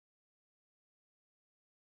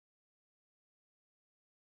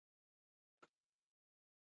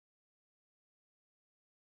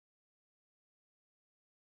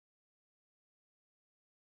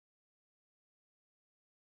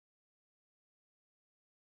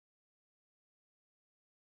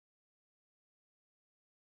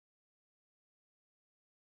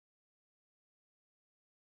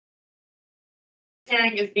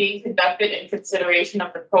hearing is being conducted in consideration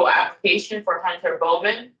of the parole application for Hunter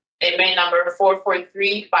Bowman, inmate number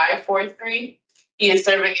 443543. He is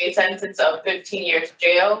serving a sentence of 15 years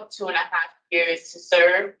jail, 2.5 years to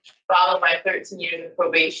serve, followed by 13 years of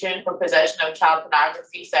probation for possession of child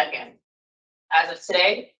pornography second. As of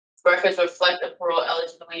today, records reflect the parole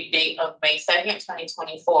eligibility date of May 2nd,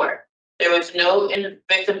 2024. There was no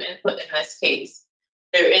victim input in this case.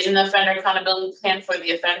 There is an offender accountability plan for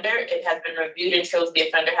the offender. It has been reviewed and shows the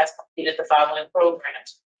offender has completed the following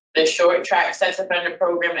programs: the short track sex offender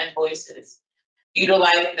program and voices.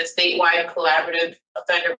 Utilizing the statewide collaborative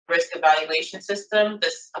offender risk evaluation system,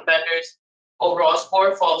 this offender's overall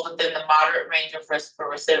score falls within the moderate range of risk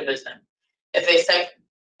for recidivism. If a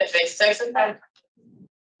sex offender,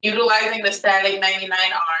 utilizing the static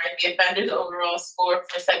 99R, the offender's overall score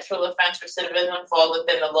for sexual offense recidivism falls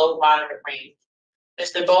within the low moderate range.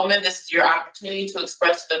 Mr. Bowman, this is your opportunity to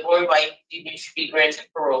express to the board why you should be granted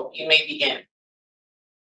parole. You may begin.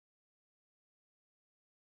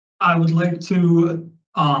 I would like to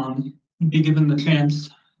be given the chance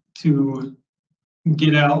to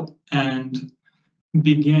get out and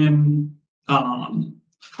begin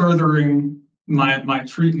furthering my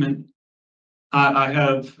treatment. I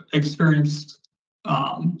have experienced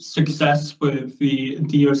success with the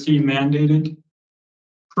DOC mandated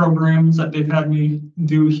programs that they've had me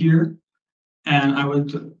do here, and I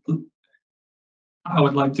would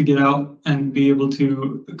like to get out and be able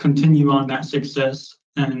to continue on that success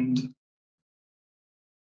and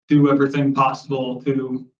do everything possible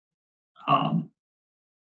to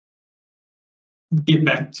get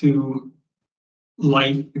back to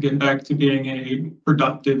life, get back to being a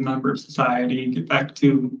productive member of society, get back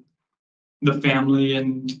to the family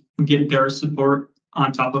and get their support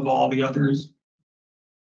on top of all the others.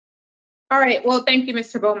 All right. Well, thank you,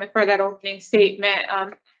 Mr. Bowman, for that opening statement.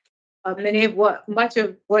 Much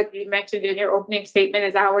of what you mentioned in your opening statement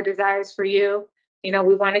is our desires for you. You know,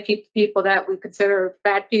 we want to keep the people that we consider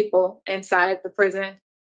bad people inside the prison,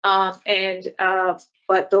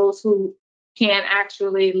 but those who can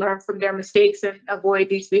actually learn from their mistakes and avoid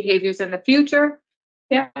these behaviors in the future,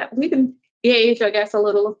 yeah, we can gauge, I guess, a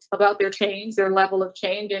little about their change, their level of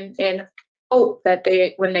change, and hope that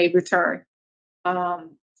when they return,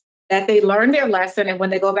 that they learn their lesson, and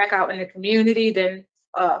when they go back out in the community, then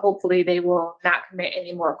hopefully they will not commit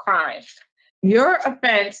any more crimes. Your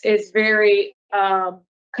offense is very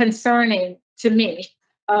concerning to me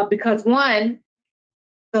because, one,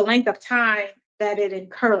 the length of time that it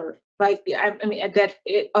incurred, that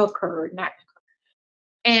it occurred, not incurred.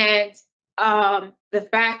 And the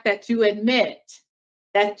fact that you admit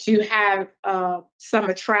that you have some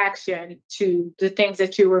attraction to the things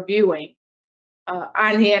that you were viewing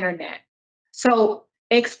on the internet. So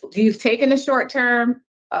you've taken a short-term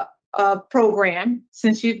program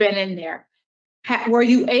since you've been in there. Were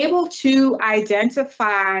you able to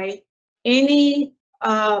identify anything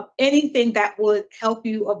that would help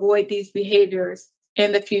you avoid these behaviors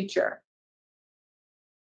in the future?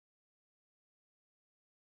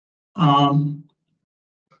 A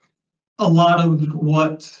lot of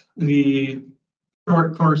what the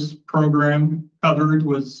short course program covered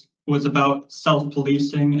was about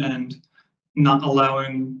self-policing and not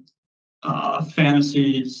allowing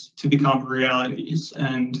fantasies to become realities.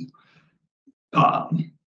 And it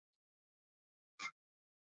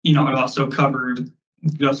also covered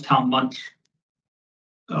just how much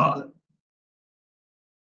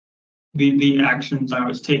the actions I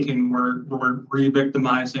was taking were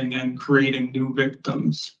re-victimizing and creating new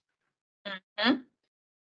victims. Mm-hmm.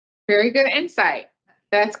 Very good insight.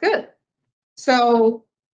 That's good. So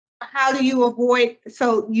how do you avoid,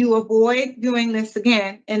 you avoid doing this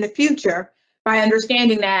again in the future by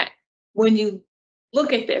understanding that when you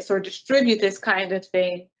look at this or distribute this kind of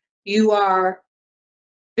thing, you are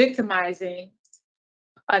victimizing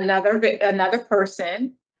another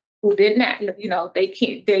person who did not, they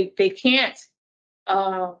can't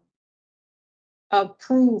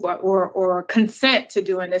approve or consent to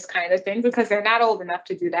doing this kind of thing because they're not old enough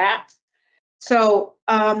to do that. So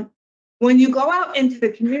when you go out into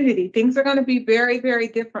the community, things are going to be very, very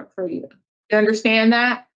different for you. You understand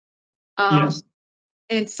that? Yes.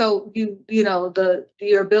 And so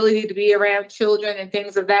your ability to be around children and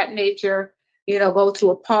things of that nature, go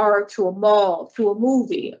to a park, to a mall, to a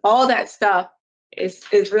movie, all that stuff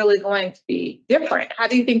is really going to be different. How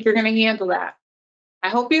do you think you're going to handle that? I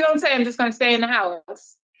hope you don't say I'm just going to stay in the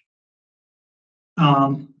house.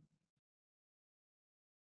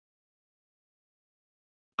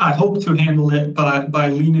 I hope to handle it by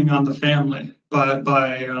leaning on the family, by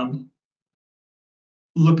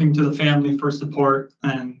looking to the family for support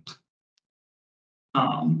and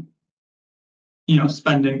You know,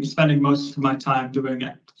 spending most of my time doing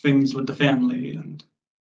things with the family. And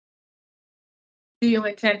Do you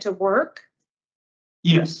intend to work?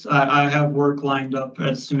 yes, I have work lined up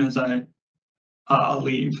as soon as I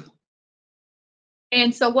leave.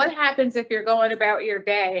 And so what happens if you're going about your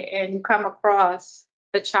day and you come across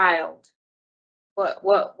the child?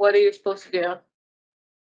 What are you supposed to do?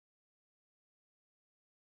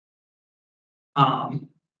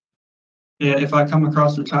 Yeah, if I come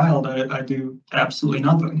across a child, I do absolutely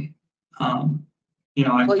nothing. You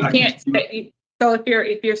know, Well, you I can't continue. say, so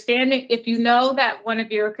if you're standing, if you know that one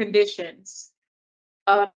of your conditions,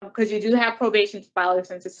 because you do have probation to follow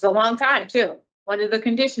since it's a long time too. One of the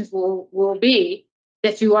conditions will be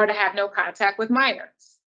that you are to have no contact with minors.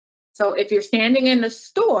 So if you're standing in the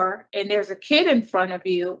store and there's a kid in front of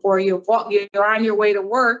you, or you're on your way to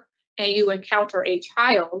work and you encounter a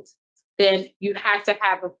child, then you have to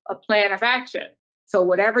have a plan of action. So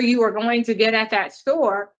whatever you are going to get at that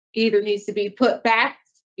store either needs to be put back.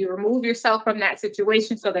 You remove yourself from that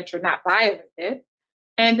situation so that you're not violated.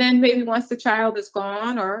 And then maybe once the child is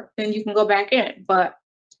gone, or then you can go back in. But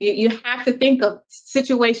you have to think of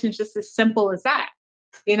situations just as simple as that.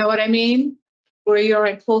 You know what I mean? Where you're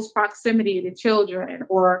in close proximity to children,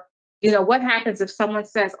 or, you know, what happens if someone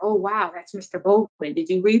says, oh, wow, that's Mr. Bowman. Did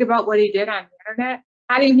you read about what he did on the internet?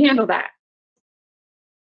 How do you handle that?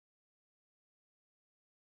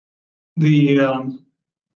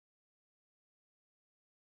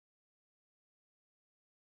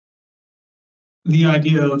 The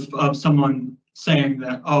idea of someone saying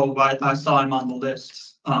that, oh, I saw him on the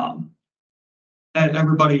list.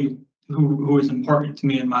 Everybody who is important to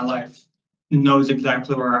me in my life knows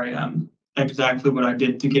exactly where I am, exactly what I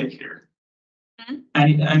did to get here. Mhm.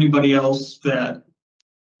 Anybody else that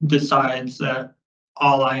decides that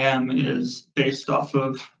all I am is based off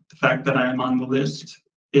of the fact that I am on the list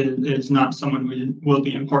is not someone who will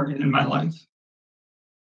be important in my life.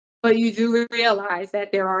 But you do realize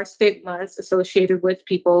that there are stigmas associated with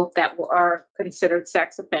people that are considered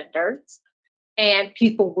sex offenders. And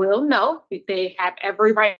people will know, they have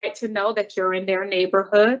every right to know that you're in their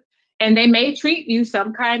neighborhood, and they may treat you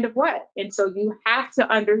some kind of way. And so you have to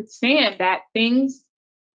understand that things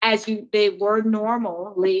they were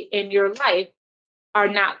normally in your life are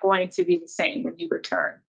not going to be the same when you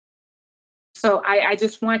return. So I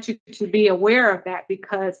just want you to be aware of that,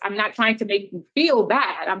 because I'm not trying to make you feel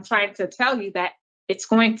bad. I'm trying to tell you that it's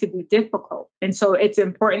going to be difficult. And so it's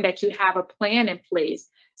important that you have a plan in place.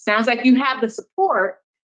 Sounds like you have the support.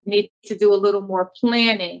 You need to do a little more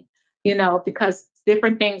planning, you know, because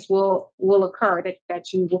different things will occur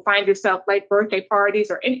that you will find yourself, like birthday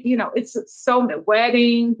parties, or, you know, it's so many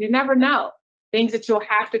weddings, you never know. Things that you'll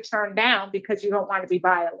have to turn down because you don't want to be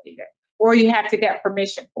violated, or you have to get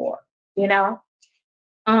permission for. You know,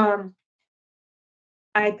 I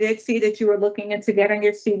did see that you were looking into getting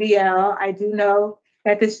your CDL. I do know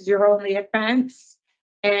that this is your only offense.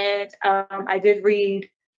 And I did read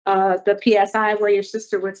the PSI where your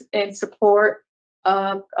sister was in support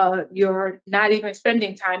of your not even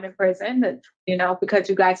spending time in prison, you know, because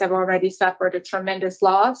you guys have already suffered a tremendous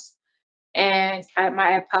loss. And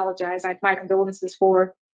I apologize. My condolences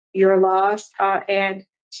for your loss. And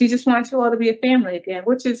she just wants you all to be a family again,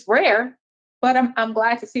 which is rare, but I'm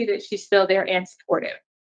glad to see that she's still there and supportive.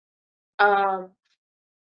 I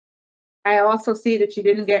also see that you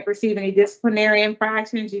didn't receive any disciplinary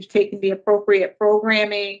infractions. You've taken the appropriate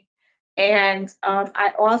programming. And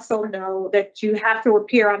I also know that you have to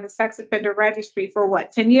appear on the sex offender registry for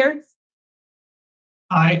what, 10 years?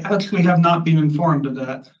 I actually have not been informed of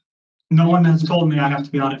that. No one has told me I have to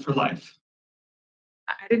be on it for life.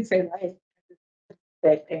 I didn't say life.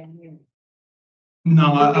 That 10 years.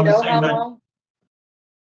 No, I was know saying how that. long?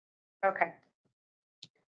 Okay.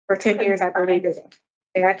 For 10 years, I believe it.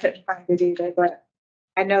 And I couldn't find it either, but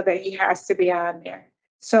I know that he has to be on there.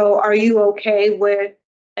 So are you okay with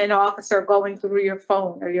an officer going through your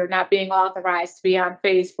phone, or you're not being authorized to be on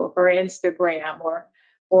Facebook or Instagram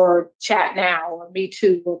or Chat Now or Me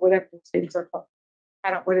Too or whatever those things are called?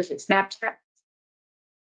 What is it, Snapchat?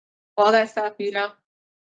 All that stuff, you know?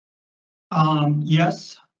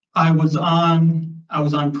 Yes, I was on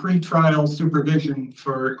pretrial supervision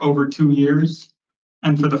for over 2 years.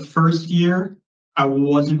 And for the first year, I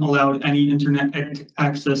wasn't allowed any internet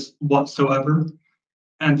access whatsoever.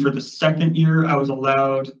 And for the second year, I was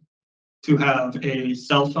allowed to have a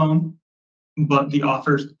cell phone, but the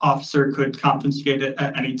officer could confiscate it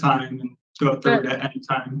at any time and go through it at any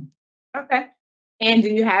time. Okay. And do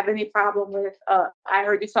you have any problem with, I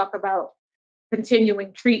heard you talk about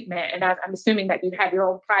continuing treatment, and I'm assuming that you have your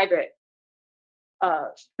own private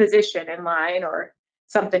physician in line, or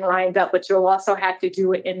something lines up, but you'll also have to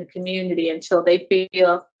do it in the community until they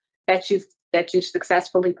feel that you've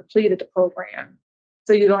successfully completed the program.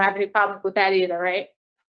 So you don't have any problems with that either, right?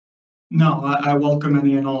 No, I welcome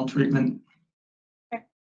any and all treatment. Okay.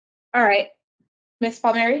 All right. Ms.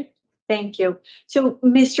 Palmieri? Thank you. So,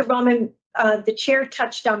 Mr. Bowman, the chair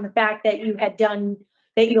touched on the fact that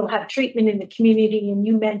you'll have treatment in the community, and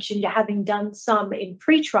you mentioned having done some in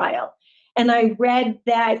pretrial. And I read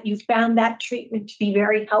that you found that treatment to be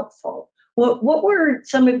very helpful. What were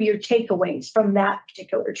some of your takeaways from that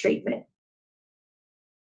particular treatment?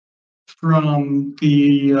 From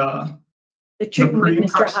the treatment with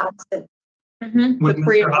Mr. pre-person- Hobson. Mm-hmm. with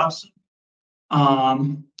Mr. Hobson,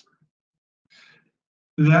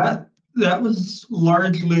 that was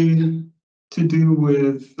largely to do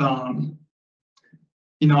with I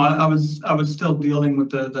was still dealing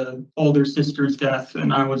with the older sister's death,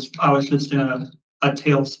 and I was just in a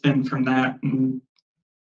tailspin from that, and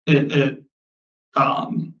it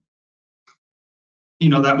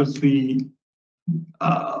that was the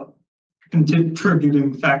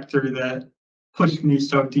contributing factor that pushed me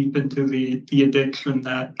so deep into the addiction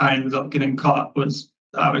that I ended up getting caught.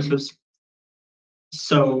 I was just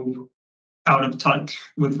so out of touch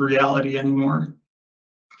with reality anymore.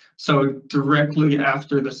 So directly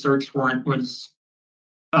after the search warrant was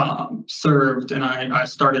served, and I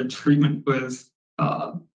started treatment with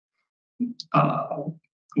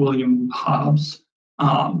William Hobbs,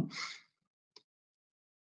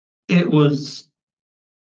 it was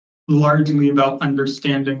largely about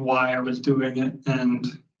understanding why I was doing it and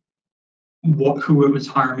who it was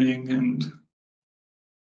harming, and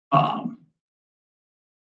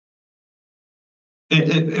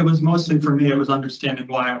it was mostly for me. It was understanding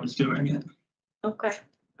why I was doing it.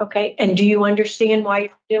 Okay. And do you understand why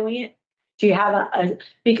you're doing it? Do you have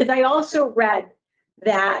because I also read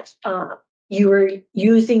that you were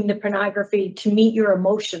using the pornography to meet your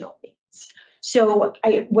emotional needs. So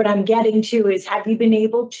what I'm getting to is, have you been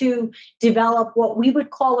able to develop what we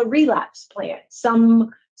would call a relapse plan,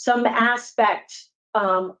 some aspect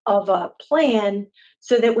of a plan,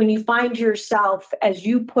 so that when you find yourself, as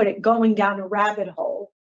you put it, going down a rabbit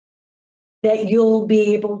hole, that you'll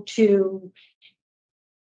be able to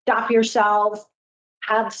stop yourself,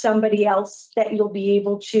 have somebody else that you'll be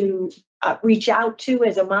able to reach out to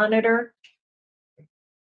as a monitor?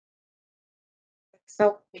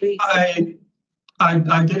 So please.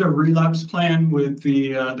 I did a relapse plan with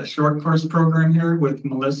the short course program here with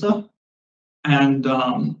Melissa, and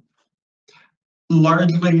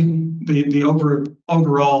largely the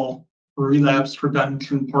overall relapse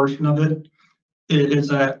prevention portion of it is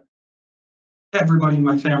that everybody in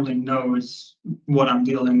my family knows what I'm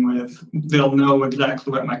dealing with. They'll know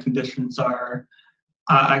exactly what my conditions are.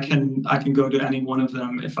 I can go to any one of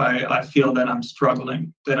them if I feel that I'm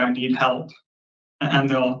struggling, that I need help, and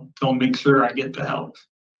they'll make sure I get the help.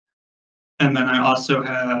 And then I also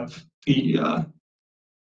have I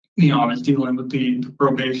was dealing with the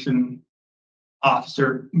probation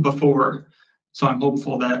officer before, so I'm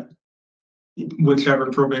hopeful that whichever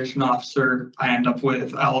probation officer I end up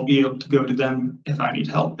with, I'll be able to go to them if I need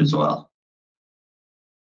help as well.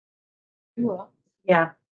 Yeah,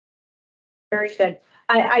 very good.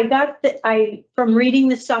 I got from reading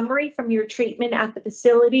the summary from your treatment at the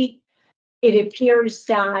facility, it appears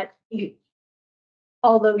that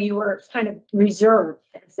although you were kind of reserved,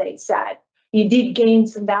 as they said, you did gain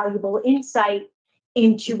some valuable insight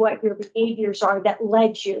into what your behaviors are that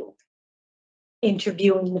led you into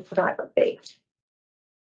viewing the pornography.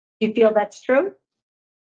 Do you feel that's true?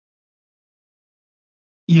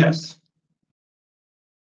 Yes.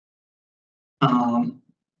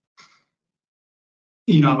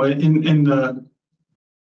 In the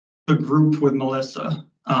group with Melissa,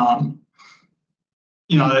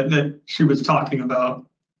 that she was talking about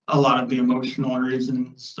a lot of the emotional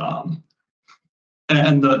reasons,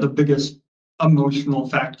 and the biggest emotional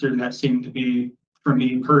factor that seemed to be, for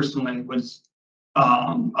me personally, was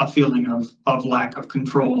a feeling of lack of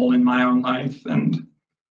control in my own life, and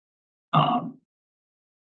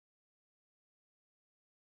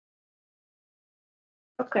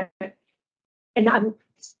Okay. And I'm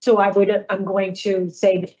going to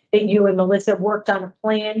say that you and Melissa worked on a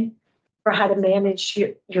plan for how to manage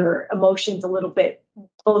your emotions a little bit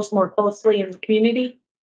more closely in the community.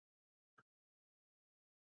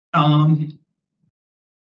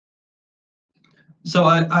 So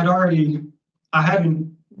I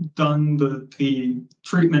hadn't done the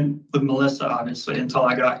treatment with Melissa, obviously, until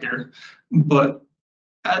I got here, but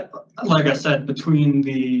like I said, between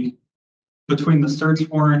the search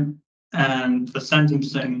warrant and the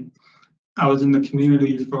sentencing, I was in the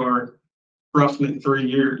community for roughly 3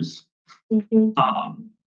 years.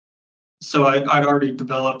 So I'd already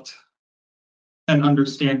developed an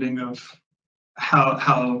understanding of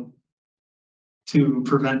how to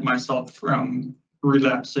prevent myself from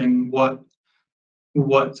relapsing, what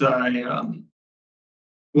I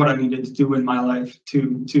needed to do in my life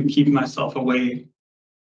to keep myself away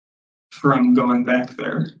from going back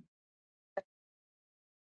there.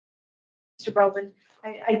 Mr. Bowman,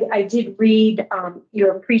 I did read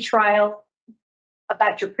your pretrial,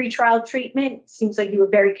 about your pretrial treatment. Seems like you were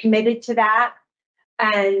very committed to that.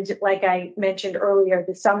 And like I mentioned earlier,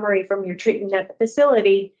 the summary from your treatment at the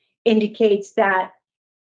facility indicates that,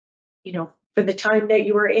 you know, for the time that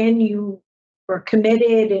you were in, you were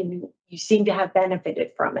committed and you seem to have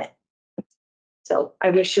benefited from it. So I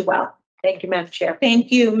wish you well. Thank you, Madam Chair.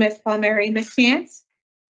 Thank you, Ms. Palmieri. Ms. Chance?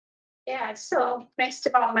 Yeah, so,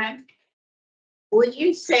 Mr. Bowman, would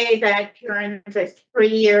you say that during the 3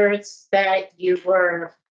 years that you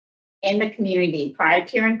were in the community prior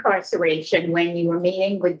to your incarceration, when you were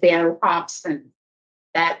meeting with Bill Hobson,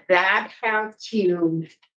 that helped you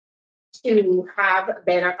to have a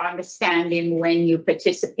better understanding when you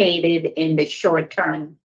participated in the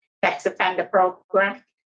short-term sex offender program?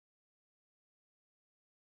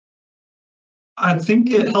 I think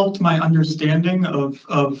it helped my understanding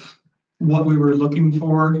of what we were looking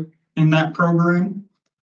for in that program.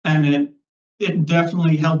 And it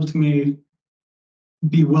definitely helped me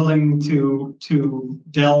be willing to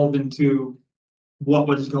delve into what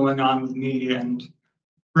was going on with me, and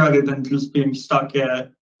rather than just being stuck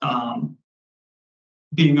at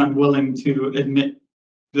being unwilling to admit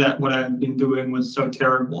that what I had been doing was so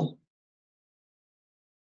terrible.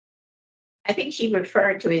 I think she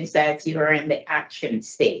referred to it as you were in the action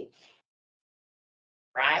stage,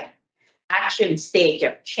 right? Action stage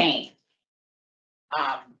of change.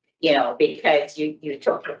 You know, because you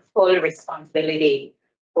took full responsibility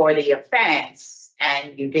for the offense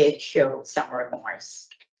and you did show some remorse,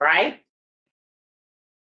 right?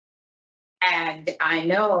 And I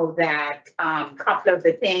know that a couple of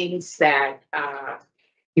the things that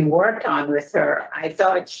you worked on with her, I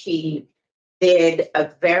thought she did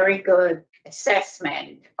a very good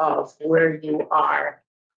assessment of where you are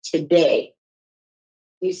today.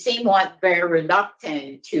 You seem like very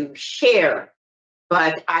reluctant to share,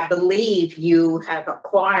 but I believe you have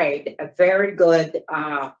acquired a very good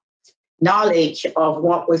knowledge of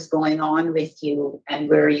what was going on with you and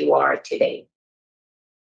where you are today.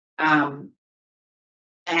 And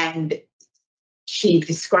she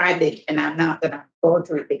described it, and I'm not going to go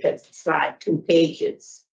through it because it's like 2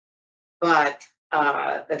 pages, but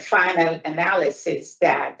the final analysis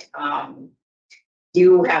that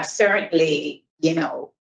you have certainly, you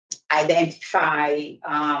know, identify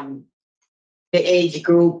the age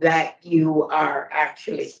group that you are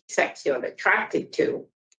actually sexually attracted to.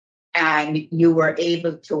 And you were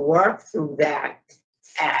able to work through that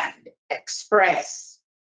and express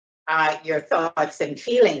your thoughts and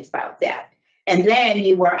feelings about that. And then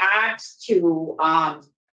you were asked to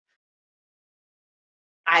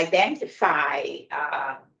identify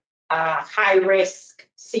a high-risk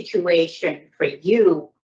situation for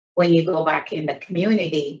you when you go back in the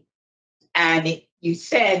community. And you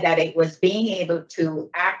said that it was being able to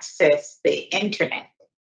access the internet.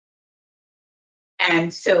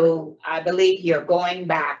 And so I believe you're going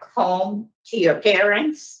back home to your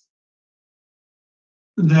parents.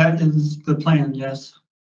 That is the plan, yes.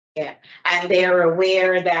 Yeah, and they're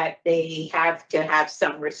aware that they have to have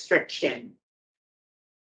some restriction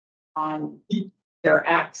on their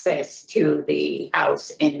access to the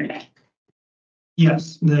house internet.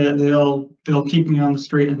 Yes, they'll keep me on the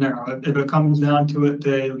straight and narrow. If it comes down to it,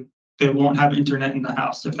 they won't have internet in the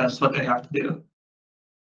house if that's what they have to do.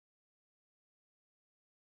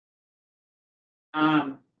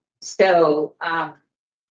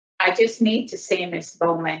 I just need to say, Ms.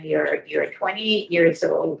 Bowman, you're 28 years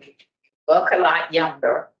old, look a lot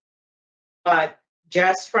younger, but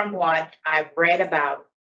just from what I've read about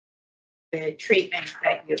the treatment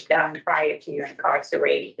that you've done prior to your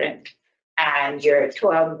incarceration and your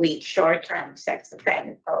 12-week short-term sex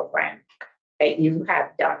offender program, that you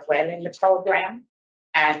have done well in the program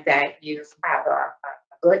and that you have a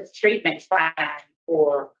good treatment plan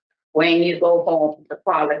for when you go home to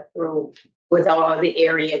follow through with all the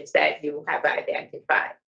areas that you have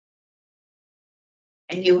identified.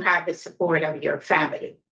 And you have the support of your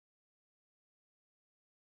family.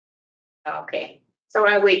 Okay, so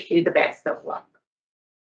I wish you the best of luck.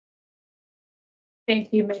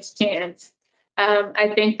 Thank you, Ms. Chance.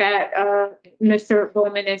 I think that Mr.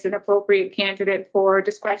 Bowman is an appropriate candidate for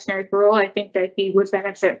discretionary parole. I think that he would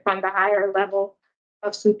benefit from the higher level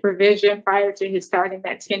of supervision prior to his starting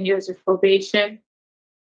that 10 years of probation.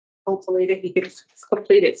 Hopefully that he can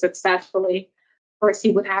complete it successfully. Of course,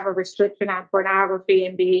 he would have a restriction on pornography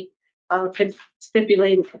and be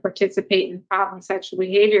stipulated to participate in problem sexual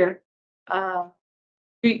behavior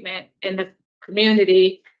treatment in the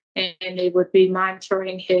community, and they would be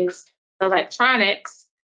monitoring his electronics,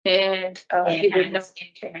 and he would know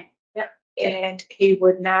internet. Yep. And he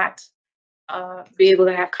would not be able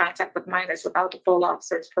to have contact with minors without the full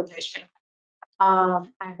officer's permission.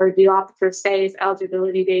 I heard the officer say his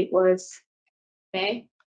eligibility date was May.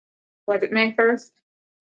 Was it May 1st?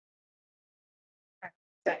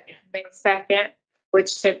 May 2nd,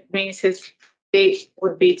 which means his date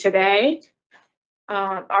would be today.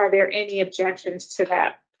 Are there any objections to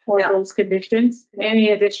that or No. those conditions? Any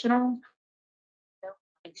additional? 1,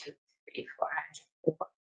 2, 3, 4.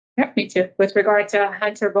 Yep, me too. With regard to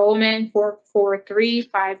Hunter Bowman,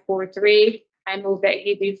 443543, I move that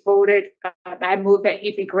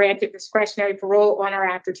he be granted discretionary parole on or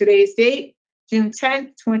after today's date, June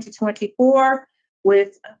 10th, 2024,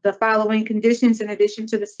 with the following conditions. In addition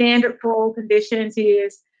to the standard parole conditions, he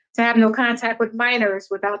is to have no contact with minors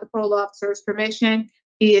without the parole officer's permission.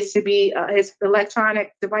 He is to be, his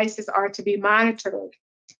electronic devices are to be monitored,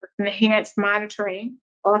 enhanced monitoring.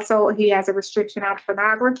 Also, he has a restriction on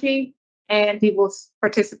pornography, and he will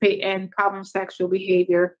participate in problem sexual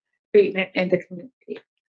behavior treatment in the community.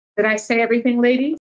 Did I say everything, ladies?